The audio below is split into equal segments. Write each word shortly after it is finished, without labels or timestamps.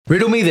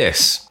Riddle me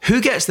this.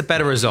 Who gets the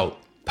better result?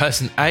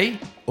 Person A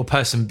or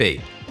person B?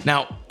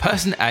 Now,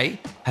 person A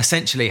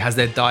essentially has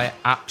their diet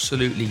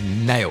absolutely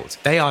nailed.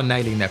 They are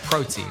nailing their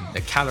protein,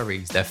 their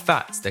calories, their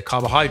fats, their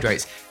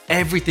carbohydrates.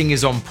 Everything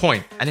is on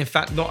point. And in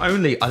fact, not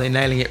only are they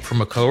nailing it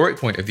from a caloric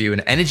point of view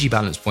and energy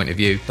balance point of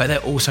view, but they're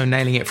also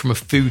nailing it from a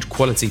food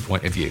quality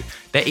point of view.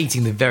 They're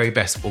eating the very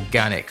best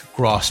organic,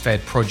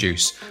 grass-fed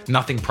produce,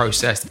 nothing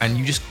processed, and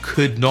you just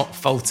could not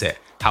fault it.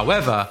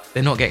 However,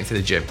 they're not getting to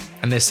the gym,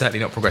 and they're certainly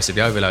not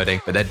progressively overloading,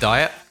 but their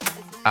diet,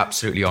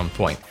 absolutely on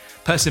point.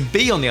 Person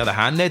B, on the other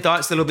hand, their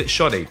diet's a little bit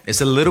shoddy.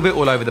 It's a little bit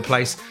all over the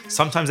place.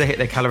 Sometimes they hit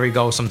their calorie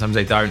goals, sometimes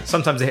they don't.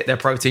 Sometimes they hit their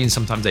protein,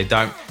 sometimes they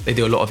don't. They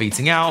do a lot of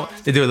eating out,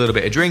 they do a little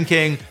bit of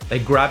drinking, they're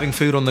grabbing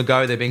food on the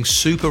go, they're being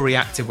super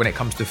reactive when it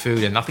comes to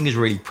food, and nothing is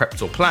really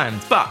prepped or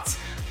planned, but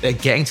they're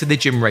getting to the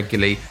gym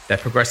regularly, they're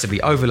progressively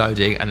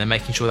overloading, and they're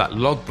making sure that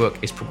logbook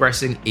is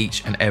progressing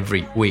each and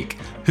every week.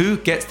 Who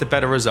gets the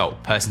better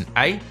result? Person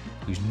A,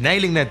 who's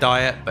nailing their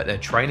diet, but their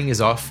training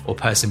is off, or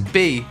person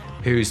B,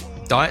 whose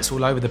diet's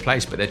all over the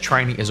place, but their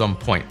training is on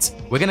point?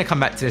 We're going to come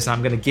back to this, and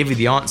I'm going to give you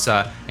the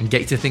answer and get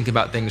you to think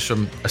about things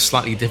from a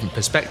slightly different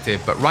perspective.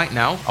 But right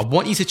now, I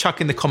want you to chuck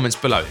in the comments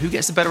below. Who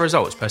gets the better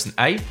results, person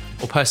A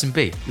or person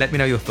B? Let me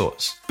know your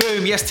thoughts.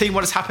 Boom, yes team,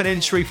 what is happening?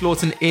 Sharif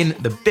Lawton in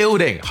the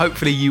building.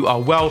 Hopefully you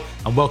are well,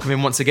 and welcome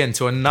in once again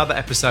to another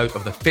episode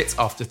of the Fit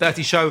After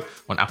 30 show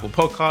on Apple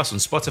Podcasts, on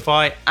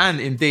Spotify, and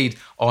indeed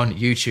on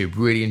YouTube.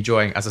 Really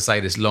enjoying, as I say,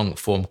 this long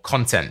form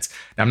content.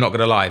 Now, I'm not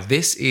going to lie,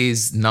 this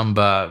is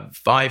number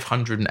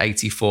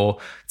 584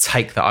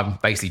 take that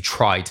I've basically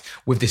tried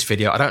with this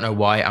video. I don't know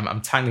why.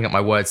 I'm tangling up my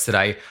words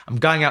today. I'm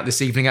going out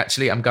this evening,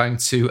 actually. I'm going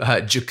to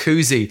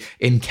Jacuzzi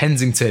in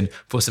Kensington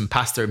for some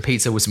pasta and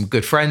pizza with some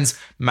good friends.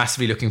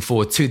 Massively looking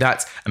forward to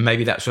that. And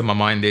maybe that's where my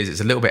mind is. It's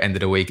a little bit end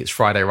of the week. It's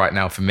Friday right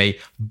now for me.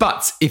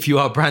 But if you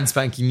are brand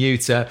spanking new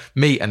to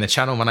me and the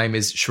channel, my name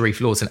is Sharif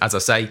Lawton, as I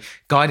say,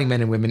 guiding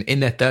men and women in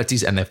their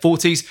 30s and their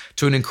 40s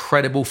to an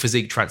incredible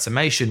physique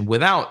transformation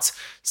without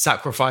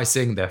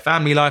sacrificing their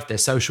family life, their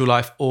social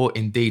life, or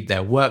indeed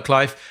their work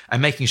life,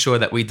 and making sure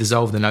that we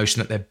dissolve the notion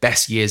that their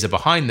best years are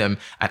behind them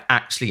and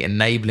actually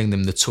enabling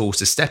them the tools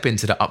to step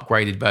into the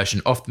upgraded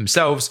version of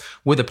themselves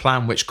with a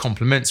plan which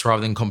complements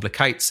rather than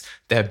complicates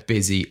their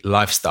busy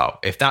lifestyle.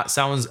 If that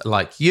sounds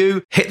like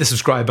you, hit the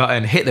subscribe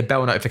button, hit the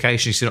bell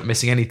notification so you're not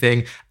missing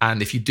anything.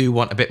 And if you do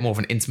want a bit more of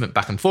an intimate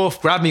back and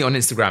forth, grab me on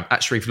Instagram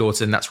at Sharif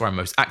Lawton. That's where I'm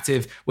most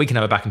active. We can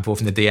have a back and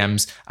forth in the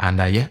DMs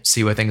and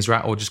see where things are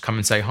at, or just come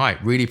and say hi.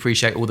 Really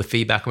appreciate all the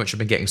feedback which I've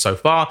been getting so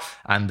far.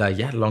 And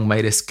long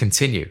may this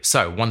continue.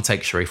 So one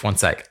take, Sharif, one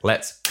take.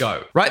 Let's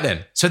go. Right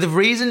then. So the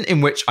reason in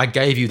which I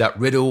gave you that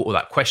riddle or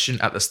that question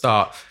at the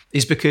start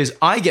is because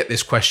I get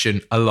this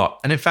question a lot.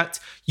 And in fact,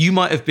 you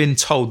might have been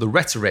told the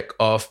rhetoric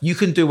of you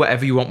can do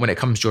whatever you want when it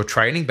comes to your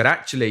training, but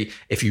actually,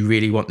 if you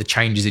really want the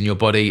changes in your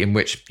body in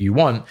which you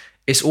want,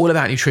 it's all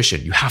about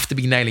nutrition. You have to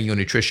be nailing your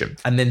nutrition.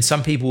 And then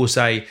some people will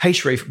say, hey,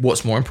 Sharif,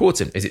 what's more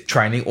important? Is it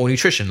training or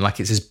nutrition? Like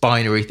it's this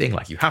binary thing,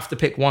 like you have to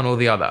pick one or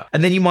the other.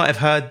 And then you might have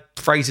heard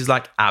phrases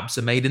like abs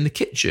are made in the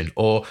kitchen,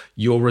 or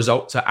your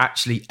results are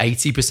actually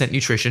 80%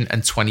 nutrition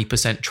and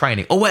 20%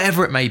 training, or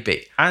whatever it may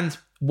be. And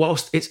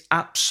whilst it's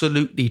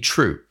absolutely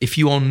true, if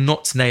you are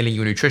not nailing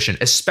your nutrition,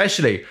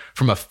 especially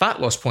from a fat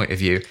loss point of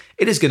view,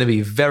 it is going to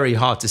be very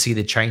hard to see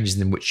the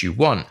changes in which you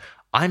want.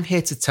 I'm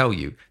here to tell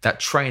you that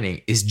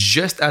training is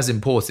just as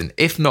important,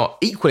 if not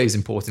equally as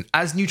important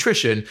as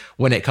nutrition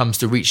when it comes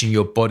to reaching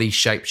your body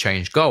shape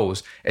change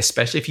goals,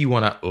 especially if you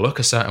want to look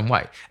a certain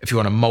way, if you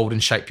want to mold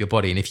and shape your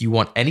body, and if you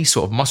want any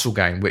sort of muscle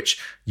gain,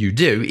 which you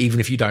do, even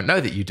if you don't know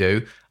that you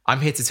do.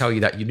 I'm here to tell you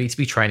that you need to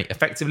be training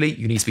effectively,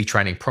 you need to be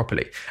training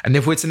properly. And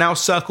if we're to now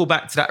circle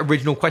back to that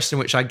original question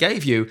which I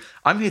gave you,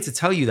 I'm here to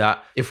tell you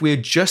that if we're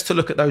just to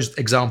look at those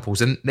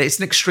examples, and it's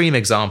an extreme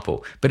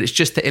example, but it's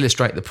just to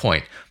illustrate the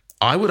point,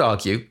 I would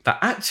argue that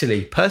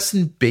actually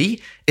person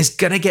B is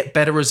going to get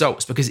better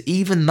results, because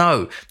even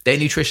though their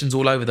nutrition's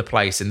all over the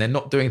place and they're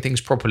not doing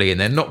things properly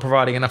and they're not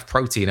providing enough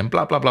protein and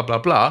blah, blah, blah, blah,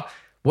 blah,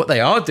 what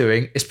they are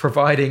doing is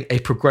providing a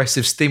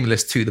progressive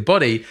stimulus to the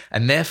body,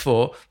 and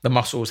therefore the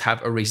muscles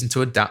have a reason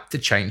to adapt, to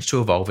change,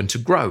 to evolve, and to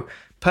grow.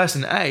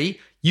 Person A,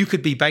 you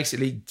could be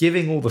basically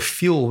giving all the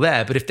fuel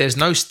there, but if there's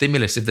no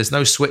stimulus, if there's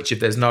no switch, if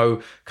there's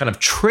no kind of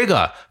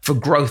trigger for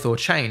growth or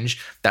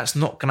change, that's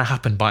not going to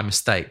happen by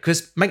mistake.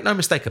 Because make no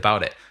mistake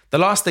about it, the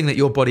last thing that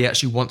your body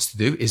actually wants to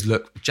do is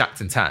look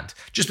jacked and tanned,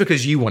 just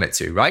because you want it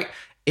to, right?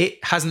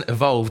 It hasn't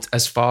evolved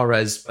as far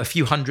as a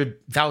few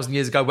 100,000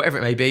 years ago, whatever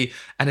it may be.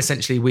 And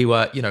essentially we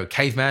were,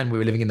 caveman, we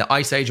were living in the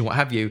ice age and what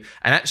have you.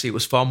 And actually it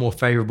was far more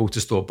favorable to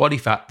store body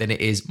fat than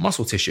it is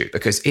muscle tissue,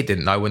 because it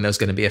didn't know when there was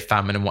going to be a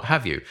famine and what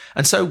have you.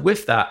 And so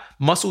with that,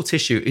 muscle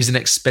tissue is an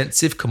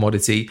expensive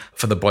commodity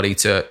for the body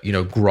to,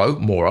 grow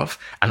more of,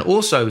 and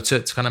also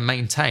to kind of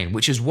maintain,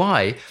 which is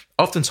why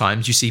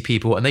Oftentimes you see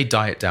people and they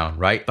diet down,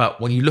 right? But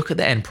when you look at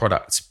the end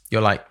product,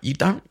 you're like, you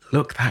don't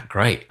look that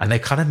great. And they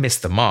kind of miss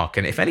the mark.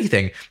 And if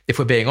anything, if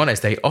we're being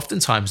honest, they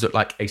oftentimes look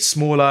like a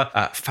smaller,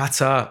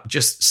 fatter,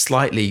 just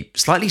slightly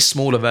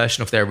smaller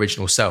version of their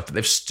original self, but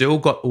they've still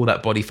got all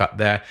that body fat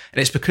there. And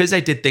it's because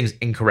they did things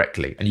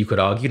incorrectly. And you could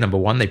argue, number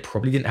one, they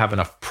probably didn't have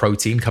enough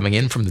protein coming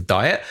in from the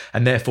diet.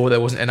 And therefore there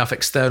wasn't enough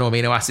external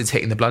amino acids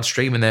hitting the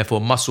bloodstream. And therefore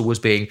muscle was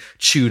being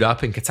chewed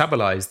up and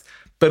catabolized.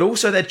 But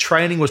also their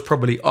training was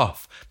probably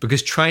off,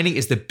 because training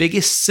is the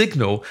biggest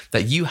signal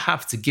that you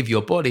have to give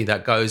your body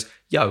that goes,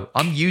 yo,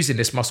 I'm using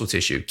this muscle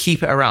tissue.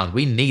 Keep it around.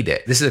 We need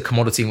it. This is a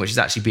commodity in which is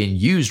actually being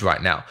used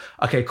right now.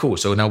 Okay, cool.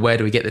 So now where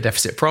do we get the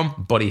deficit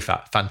from? Body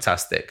fat.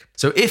 Fantastic.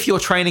 So if your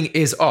training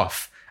is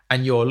off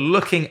and you're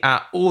looking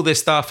at all this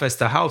stuff as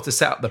to how to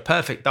set up the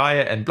perfect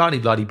diet and blah,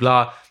 blah, blah,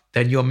 blah,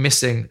 then you're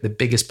missing the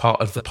biggest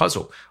part of the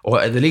puzzle, or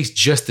at least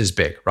just as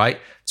big, right?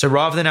 So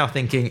rather than now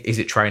thinking, is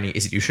it training?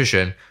 Is it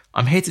nutrition?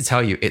 I'm here to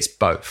tell you it's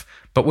both.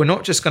 But we're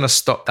not just going to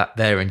stop that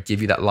there and give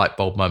you that light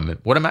bulb moment.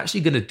 What I'm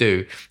actually going to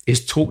do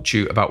is talk to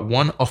you about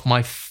one of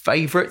my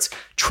favorite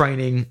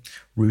training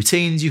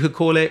routines, you could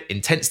call it,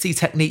 intensity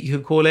technique, you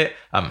could call it,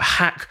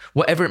 hack,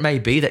 whatever it may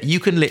be, that you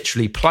can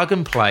literally plug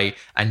and play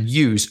and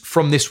use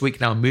from this week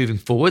now moving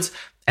forwards.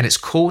 And it's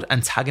called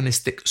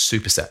antagonistic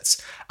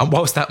supersets. And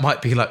whilst that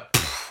might be like,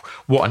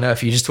 what on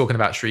earth are you just talking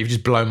about, Sri? You've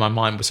just blown my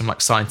mind with some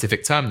like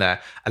scientific term there.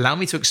 Allow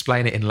me to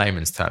explain it in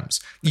layman's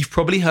terms. You've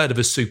probably heard of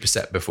a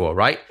superset before,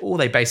 right? All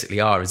they basically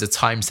are is a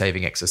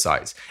time-saving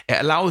exercise.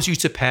 It allows you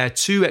to pair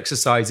two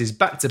exercises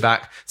back to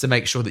back to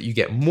make sure that you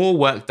get more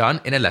work done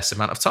in a less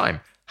amount of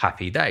time.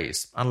 Happy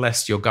days,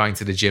 unless you're going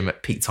to the gym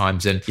at peak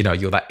times and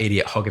you're that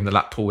idiot hogging the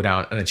lat pull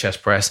down and the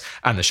chest press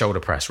and the shoulder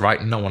press,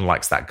 right? No one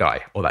likes that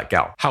guy or that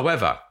gal.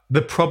 However,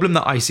 the problem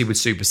that I see with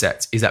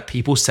supersets is that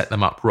people set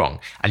them up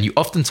wrong. And you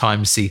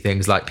oftentimes see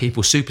things like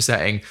people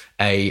supersetting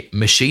a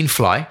machine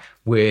fly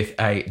with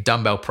a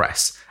dumbbell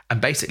press.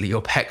 And basically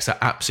your pecs are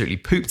absolutely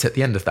pooped at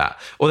the end of that.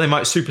 Or they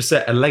might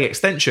superset a leg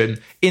extension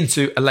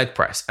into a leg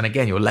press. And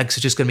again, your legs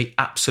are just going to be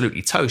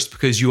absolutely toast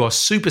because you are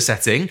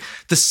supersetting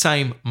the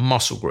same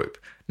muscle group.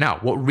 Now,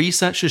 what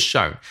research has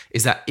shown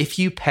is that if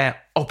you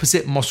pair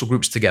opposite muscle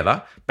groups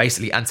together,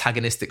 basically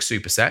antagonistic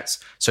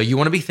supersets, so you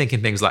want to be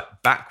thinking things like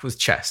back with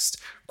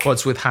chest,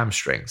 quads with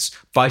hamstrings,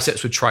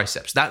 biceps with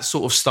triceps, that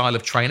sort of style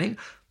of training,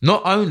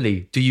 not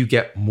only do you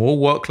get more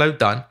workload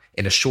done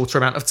in a shorter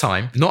amount of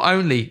time, not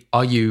only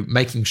are you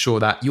making sure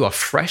that you are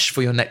fresh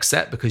for your next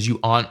set because you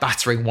aren't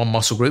battering one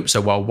muscle group. So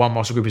while one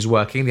muscle group is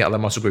working, the other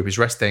muscle group is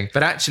resting.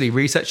 But actually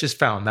researchers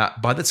found that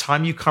by the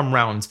time you come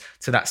round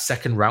to that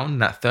second round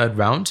and that third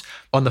round,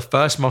 on the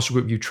first muscle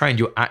group you trained,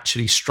 you're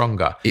actually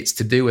stronger. It's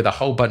to do with a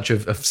whole bunch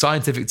of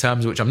scientific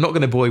terms, which I'm not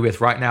going to bore you with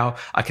right now.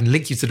 I can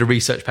link you to the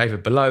research paper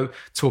below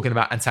talking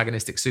about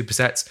antagonistic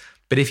supersets.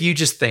 But if you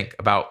just think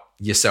about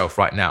yourself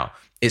right now,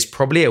 it's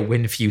probably a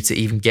win for you to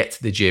even get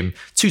to the gym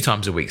 2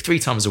 times a week, 3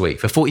 times a week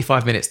for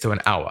 45 minutes to an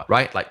hour,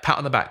 right? Like pat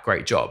on the back,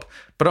 great job.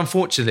 But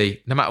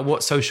unfortunately, no matter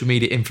what social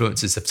media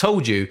influencers have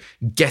told you,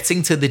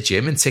 getting to the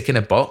gym and ticking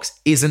a box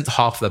isn't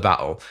half the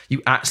battle.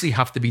 You actually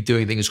have to be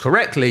doing things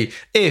correctly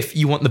if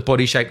you want the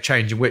body shape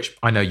change, in which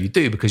I know you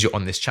do because you're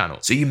on this channel.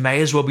 So you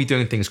may as well be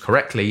doing things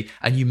correctly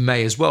and you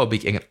may as well be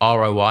getting an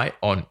ROI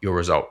on your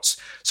results.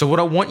 So what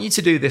I want you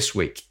to do this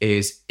week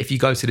is if you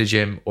go to the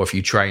gym or if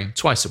you train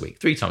twice a week,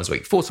 3 times a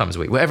week, 4 times a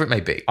week, whatever it may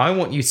be, I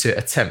want you to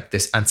attempt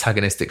this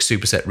antagonistic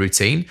superset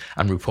routine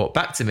and report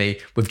back to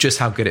me with just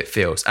how good it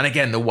feels. And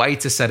again, the way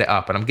to set it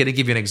up, and I'm going to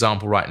give you an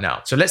example right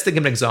now. So let's think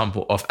of an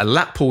example of a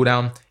lat pull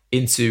down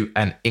into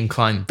an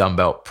incline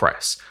dumbbell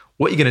press.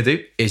 What you're going to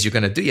do is you're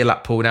going to do your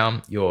lat pull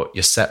down, your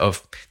set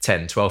of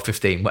 10, 12,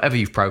 15, whatever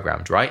you've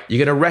programmed, right?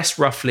 You're going to rest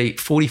roughly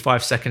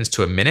 45 seconds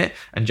to a minute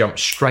and jump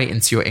straight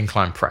into your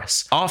incline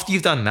press. After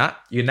you've done that,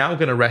 you're now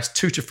going to rest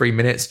 2 to 3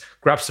 minutes,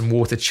 grab some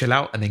water, chill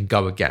out, and then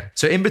go again.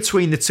 So in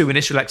between the 2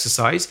 initial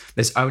exercise,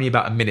 there's only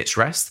about a minute's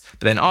rest.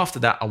 But then after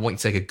that, I want you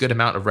to take a good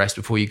amount of rest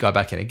before you go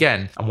back in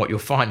again. And what you'll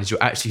find is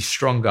you're actually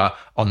stronger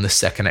on the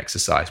second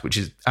exercise, which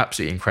is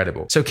absolutely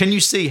incredible. So can you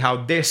see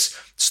how this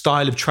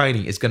style of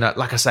training is going to,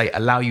 like I say,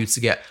 allow you to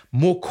get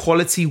more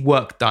quality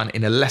work done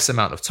in a less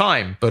amount of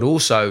time, but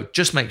also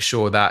just make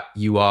sure that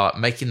you are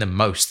making the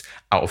most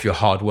out of your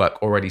hard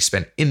work already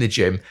spent in the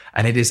gym.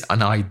 And it is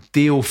an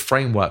ideal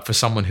framework for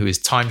someone who is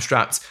time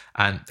strapped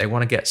and they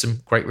want to get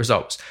some great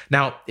results.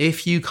 Now,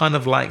 if you kind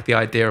of like the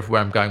idea of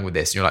where I'm going with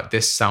this, and you're like,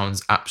 this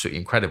sounds absolutely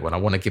incredible and I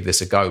want to give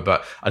this a go,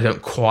 but I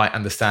don't quite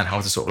understand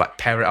how to sort of like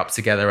pair it up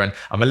together and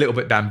I'm a little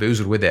bit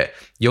bamboozled with it,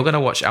 you're going to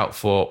watch out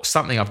for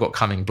something I've got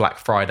coming Black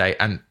Friday.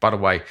 And by the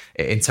way,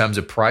 in terms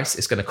of price,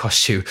 it's going to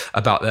cost you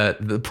about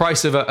the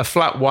price of a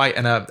flat white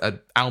and a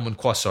almond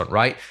croissant,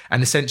 right?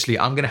 And essentially,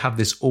 I'm going to have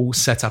this all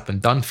set up and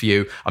done for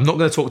you. I'm not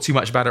going to talk too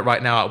much about it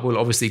right now. I will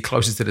obviously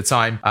closer to the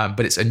time,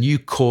 but it's a new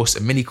course,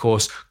 a mini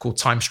course called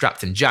Time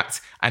Strapped and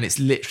Jacked. And it's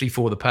literally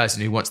for the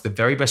person who wants the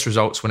very best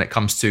results when it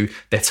comes to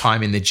their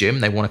time in the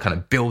gym. They want to kind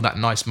of build that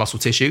nice muscle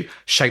tissue,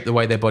 shape the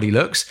way their body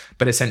looks,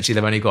 but essentially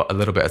they've only got a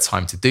little bit of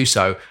time to do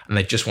so. And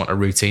they just want a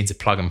routine to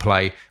plug and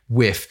play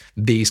with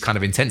these kind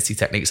of intensity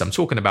techniques I'm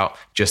talking about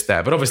just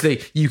there. But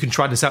obviously you can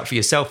try this out for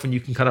yourself and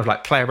you can kind of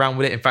like play around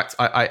with it. In fact,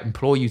 I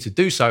implore you to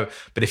do so.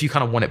 But if you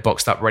kind of want it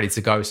boxed up, ready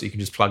to go so you can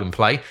just plug and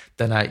play,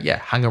 then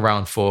hang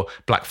around for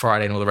Black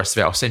Friday and all the rest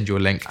of it. I'll send you a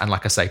link. And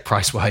like I say,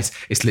 price wise,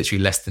 it's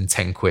literally less than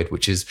 10 quid,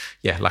 which is,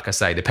 like I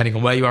say, depending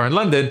on where you are in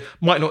London,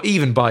 might not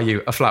even buy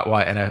you a flat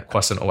white and a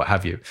croissant or what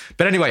have you.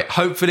 But anyway,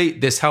 hopefully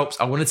this helps.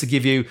 I wanted to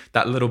give you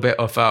that little bit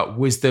of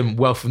wisdom,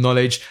 wealth of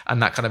knowledge,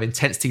 and that kind of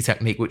intensity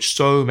technique, which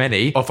so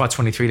many of our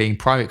 23 Lean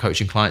private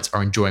coaching clients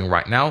are enjoying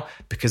right now,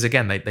 because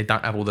again, they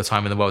don't have all the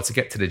time in the world to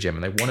get to the gym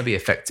and they want to be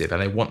effective and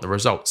they want the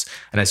results.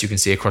 And as you can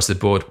see across the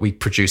board, we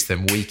produce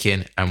them week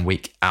in and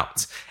week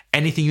out.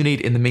 Anything you need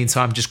in the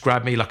meantime, just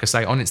grab me, like I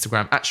say, on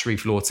Instagram at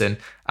Sharif Lawton.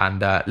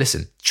 And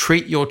listen,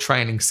 treat your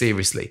training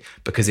seriously,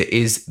 because it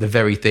is the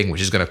very thing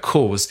which is going to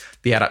cause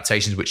the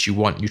adaptations which you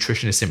want.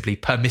 Nutrition is simply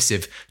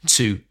permissive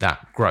to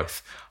that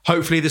growth.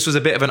 Hopefully this was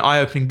a bit of an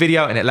eye-opening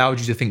video and it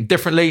allowed you to think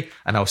differently.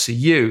 And I'll see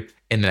you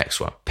in the next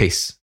one.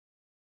 Peace.